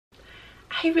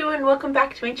Hi everyone, welcome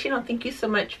back to my channel. Thank you so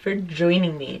much for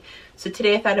joining me. So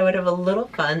today I thought I would have a little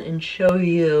fun and show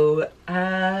you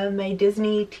my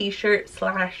Disney t-shirt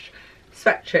slash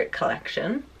sweatshirt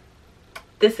collection.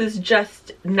 This is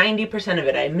just 90% of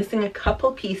it. I'm missing a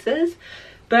couple pieces,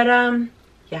 but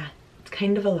yeah, it's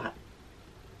kind of a lot.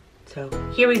 So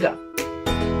here we go.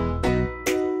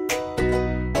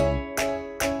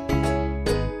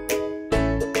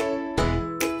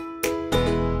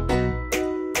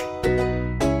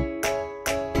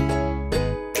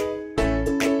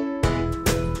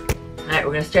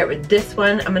 We're gonna start with this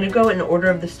one. I'm gonna go in order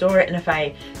of the store, and if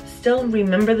I still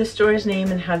remember the store's name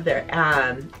and have their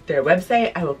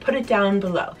website, I will put it down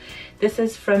below. This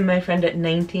is from my friend at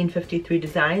 1953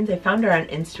 Designs. I found her on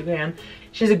Instagram.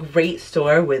 She has a great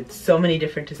store with so many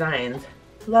different designs.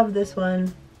 Love this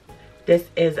one. This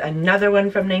is another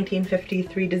one from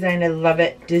 1953 Design. I love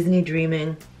it. Disney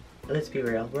Dreaming. Let's be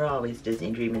real, we're always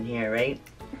Disney dreaming here, right?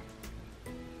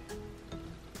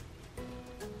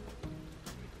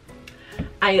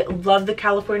 I love the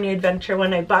California Adventure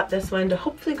one. I bought this one to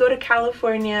hopefully go to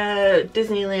California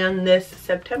Disneyland this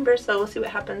September, so we'll see what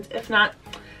happens. If not,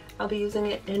 I'll be using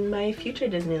it in my future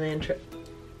Disneyland trip.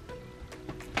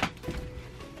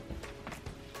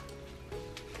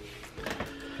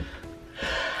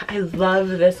 I love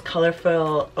this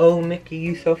colorful, oh Mickey,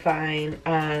 you so fine.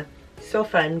 So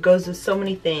fun, goes with so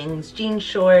many things. Jean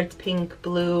shorts, pink,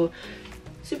 blue,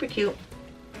 super cute.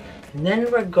 And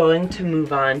then we're going to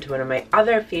move on to one of my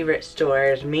other favorite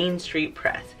stores, Main Street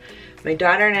Press. My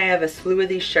daughter and I have a slew of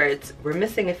these shirts. We're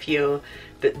missing a few,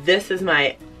 but this is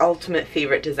my ultimate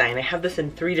favorite design. I have this in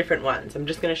 3 different ones. I'm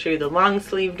just gonna show you the long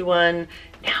sleeved one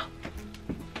now.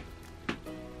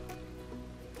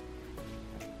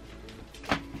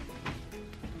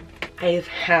 I've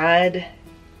had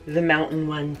the mountain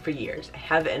one for years. I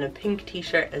have it in a pink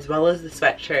t-shirt as well as the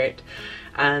sweatshirt.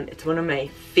 It's one of my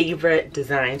favorite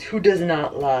designs. Who does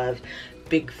not love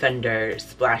Big Thunder,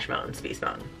 Splash Mountain, Space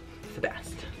Mountain? It's the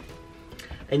best.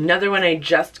 Another one I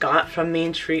just got from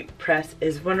Main Street Press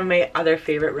is one of my other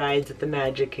favorite rides at the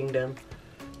Magic Kingdom.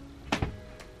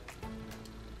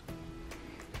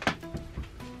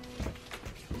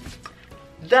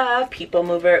 The People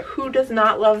Mover. Who does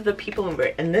not love the People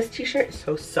Mover? And this t-shirt is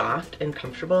so soft and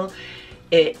comfortable.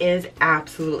 It is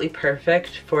absolutely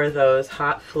perfect for those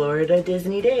hot Florida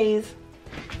Disney days.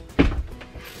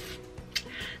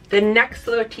 The next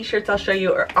little t-shirts I'll show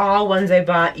you are all ones I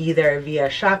bought either via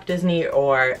Shop Disney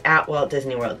or at Walt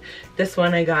Disney World. This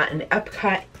one I got in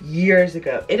Epcot years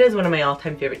ago. It is one of my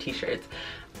all-time favorite t-shirts.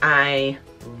 I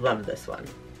love this one.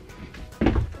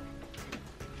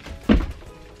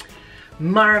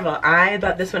 Marvel. I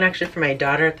bought this one actually for my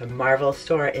daughter at the Marvel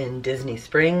store in Disney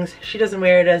Springs. She doesn't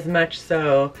wear it as much,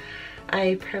 so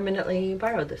I permanently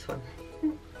borrowed this one.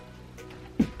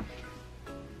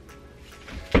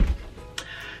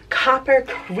 Copper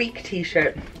Creek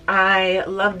t-shirt. I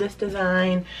love this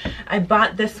design. I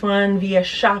bought this one via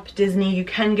Shop Disney. You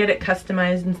can get it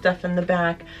customized and stuff in the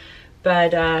back.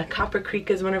 But Copper Creek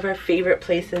is one of our favorite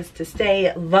places to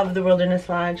stay. Love the Wilderness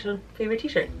Lodge. Favorite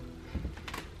t-shirt.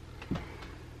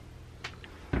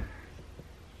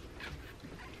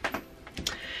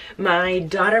 My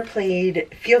daughter played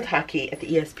field hockey at the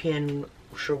ESPN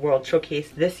World Showcase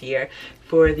this year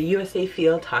for the USA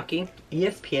Field Hockey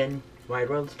ESPN Wide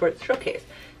World Sports Showcase.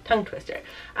 Tongue twister.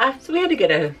 So we had to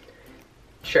get a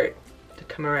shirt to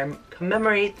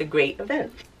commemorate the great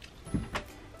event.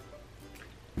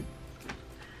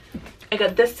 I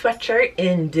got this sweatshirt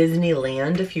in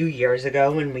Disneyland a few years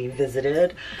ago when we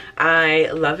visited. I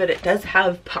love it. It does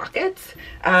have pockets.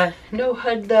 No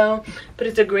hood though, but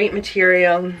it's a great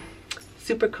material.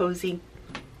 Super cozy.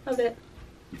 Love it.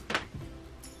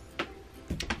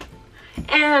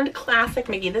 And classic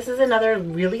Mickey. This is another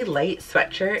really light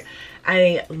sweatshirt.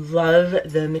 I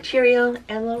love the material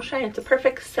and a little shine. It's a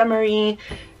perfect summery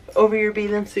over your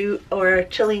bathing suit or a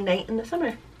chilly night in the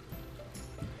summer.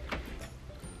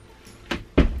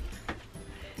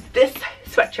 This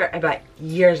sweatshirt I bought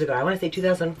years ago. I want to say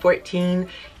 2014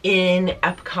 in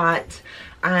Epcot.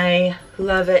 I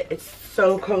love it. It's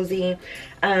so cozy.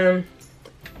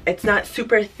 It's not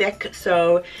super thick,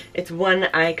 so it's one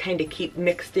I kind of keep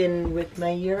mixed in with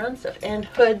my year-round stuff. And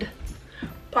hood,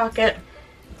 pocket.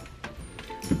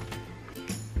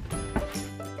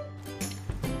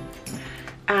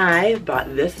 I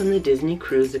bought this on the Disney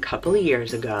cruise a couple of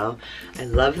years ago. I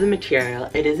love the material.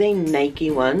 It is a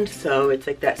Nike one, so it's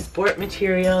like that sport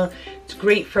material. It's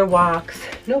great for walks.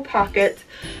 No pockets,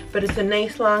 but it's a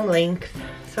nice long length.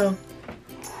 So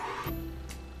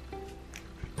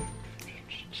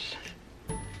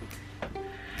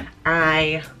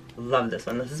I Love this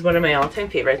one. This is one of my all-time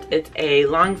favorites. It's a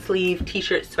long sleeve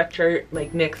t-shirt sweatshirt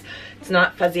like mix. It's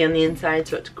not fuzzy on the inside,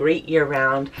 so it's great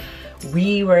year-round.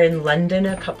 We were in London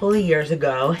a couple of years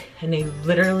ago, and I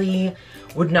literally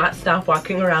would not stop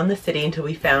walking around the city until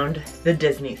we found the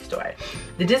Disney store.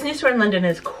 The Disney store in London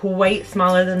is quite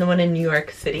smaller than the one in New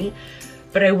York City,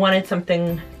 but I wanted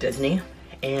something Disney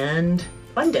and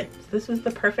London. So this was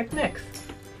the perfect mix.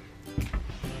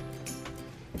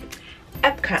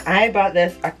 Epcot. I bought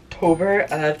this October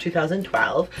of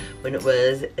 2012 when it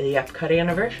was the Epcot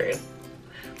anniversary.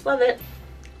 Love it.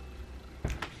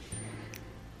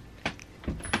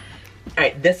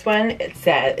 Alright, this one, it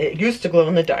said, it used to glow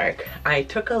in the dark. I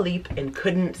took a leap and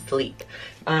couldn't sleep.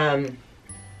 I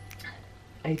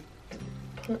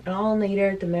all-nighter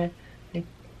at the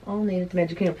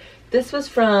Magic Kingdom. This was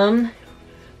from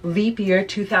leap year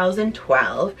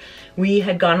 2012. We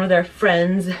had gone with our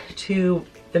friends to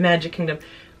the Magic Kingdom.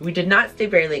 We did not stay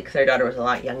very late because our daughter was a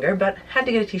lot younger, but had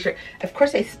to get a t-shirt. Of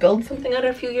course, I spilled something out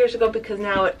a few years ago because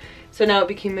now it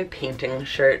became a painting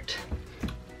shirt.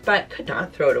 But could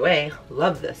not throw it away.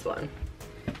 Love this one.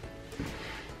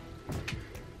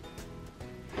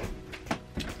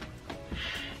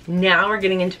 Now we're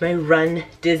getting into my Run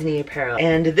Disney apparel.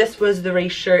 And this was the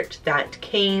race shirt that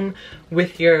came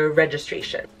with your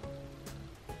registration.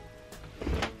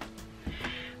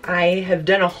 I have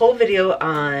done a whole video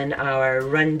on our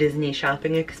Run Disney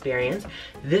shopping experience.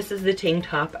 This is the tank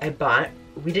top I bought.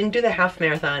 We didn't do the half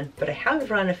marathon, but I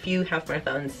have run a few half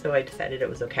marathons, so I decided it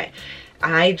was okay.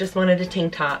 I just wanted a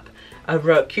tank top,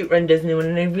 a cute Run Disney one,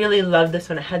 and I really love this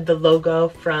one. It had the logo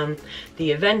from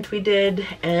the event we did,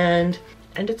 and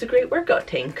it's a great workout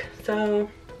tank, so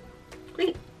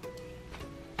great.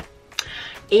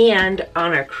 And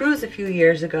on our cruise a few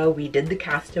years ago, we did the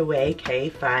Castaway Cay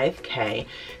 5K.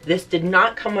 This did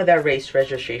not come with our race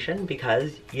registration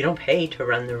because you don't pay to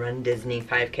run the Run Disney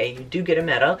 5K. You do get a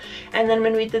medal. And then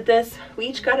when we did this, we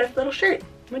each got a little shirt,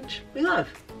 which we love.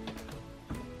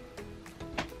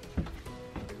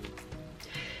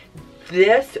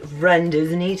 This Run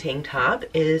Disney tank top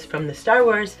is from the Star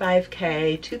Wars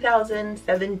 5K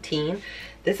 2017.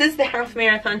 This is the half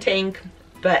marathon tank,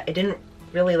 but I didn't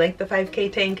really like the 5K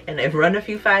tank, and I've run a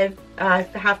few half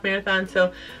marathons,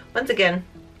 so once again,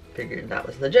 figured that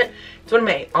was legit. It's one of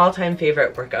my all-time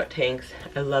favorite workout tanks.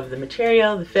 I love the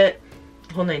material, the fit,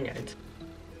 the whole 9 yards.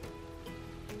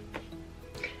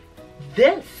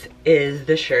 This is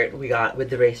the shirt we got with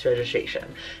the race registration.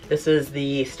 This is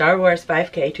the Star Wars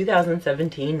 5K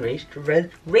 2017 race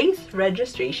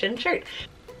registration shirt.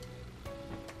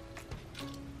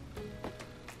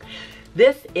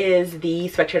 This is the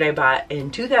sweatshirt I bought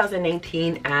in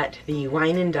 2019 at the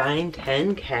Wine and Dine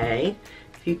 10K.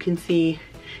 If you can see,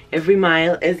 every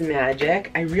mile is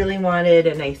magic. I really wanted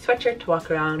a nice sweatshirt to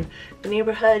walk around the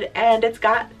neighborhood, and it's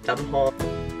got thumb holes.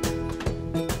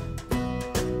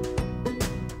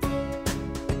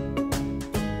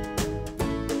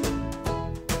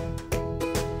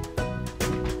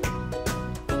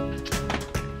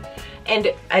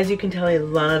 And as you can tell, I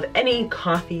love any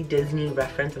coffee Disney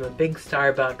reference. I'm a big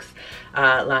Starbucks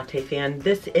latte fan.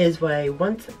 This is by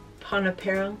Once Upon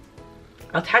Apparel.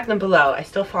 I'll tag them below. I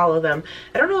still follow them.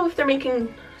 I don't know if they're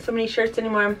making so many shirts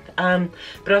anymore,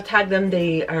 but I'll tag them.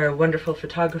 They are wonderful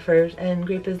photographers and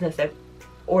great business. I've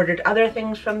ordered other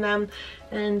things from them,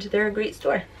 and they're a great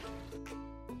store.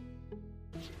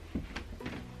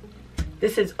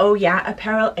 This is Oh Yeah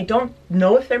Apparel. I don't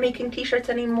know if they're making t-shirts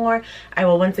anymore. I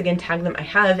will once again tag them. I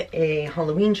have a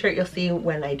Halloween shirt you'll see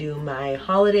when I do my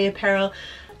holiday apparel.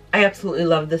 I absolutely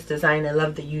love this design. I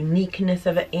love the uniqueness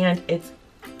of it, and it's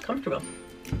comfortable.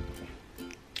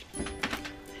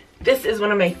 This is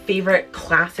one of my favorite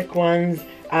classic ones.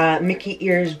 Mickey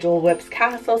Ears, Dole Whips,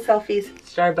 Castle Selfies,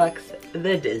 Starbucks,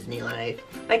 The Disney Life.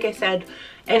 Like I said,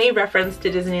 any reference to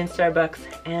Disney and Starbucks,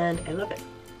 and I love it.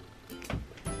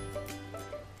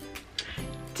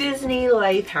 Disney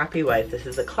Life Happy Wife. This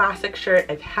is a classic shirt.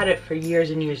 I've had it for years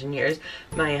and years and years.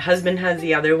 My husband has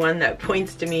the other one that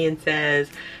points to me and says,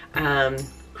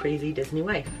 Crazy Disney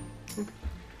Wife.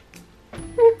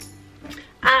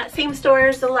 Same store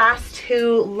as the last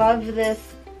two. Love this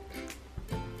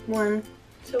one.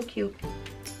 So cute.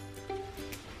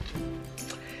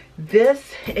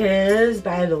 This is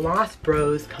by the Lost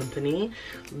Bros Company.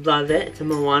 Love it. It's a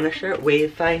Moana shirt.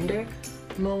 Wayfinder.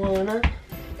 Moana.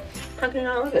 How can I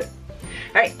not love it?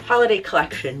 Alright, holiday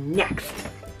collection next.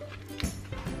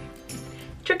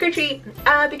 Trick or treat.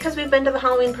 Because we've been to the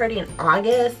Halloween party in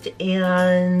August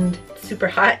and it's super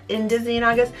hot in Disney in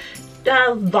August,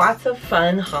 lots of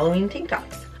fun Halloween tank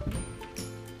tops.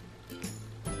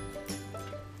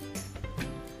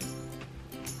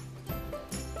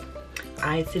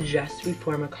 I suggest we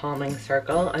form a calming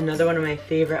circle. Another one of my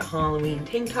favorite Halloween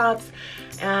tank tops.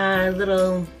 A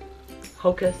little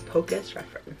Hocus Pocus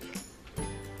reference.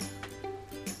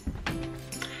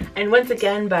 And once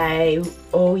again by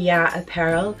Oh Yeah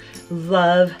Apparel.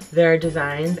 Love their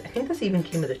designs. I think this even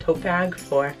came with a tote bag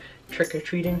for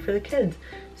trick-or-treating for the kids.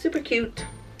 Super cute.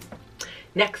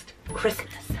 Next,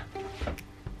 Christmas.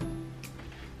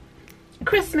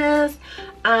 Christmas.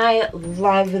 I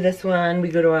love this one. We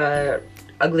go to a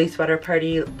ugly sweater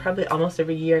party probably almost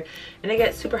every year, and I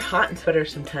get super hot in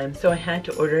sweaters sometimes, so I had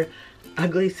to order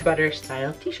ugly sweater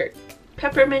style t-shirt.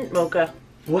 Peppermint mocha.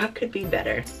 What could be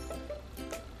better?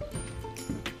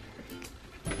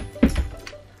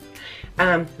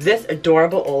 This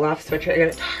adorable Olaf sweatshirt I got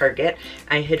at Target.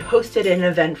 I had hosted an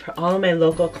event for all of my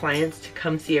local clients to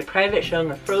come see a private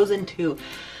showing of Frozen 2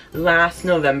 last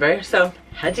November, so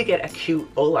had to get a cute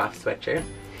Olaf sweatshirt.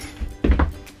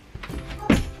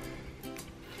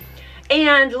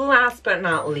 And last but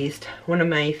not least, one of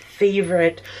my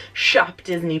favorite Shop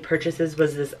Disney purchases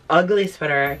was this ugly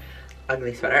sweater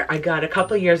I got a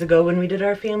couple years ago when we did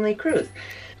our family cruise.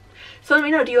 So let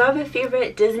me know, do you have a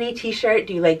favorite Disney t-shirt?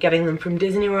 Do you like getting them from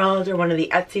Disney World or one of the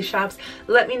Etsy shops?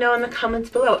 Let me know in the comments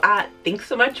below. Thanks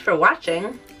so much for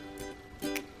watching.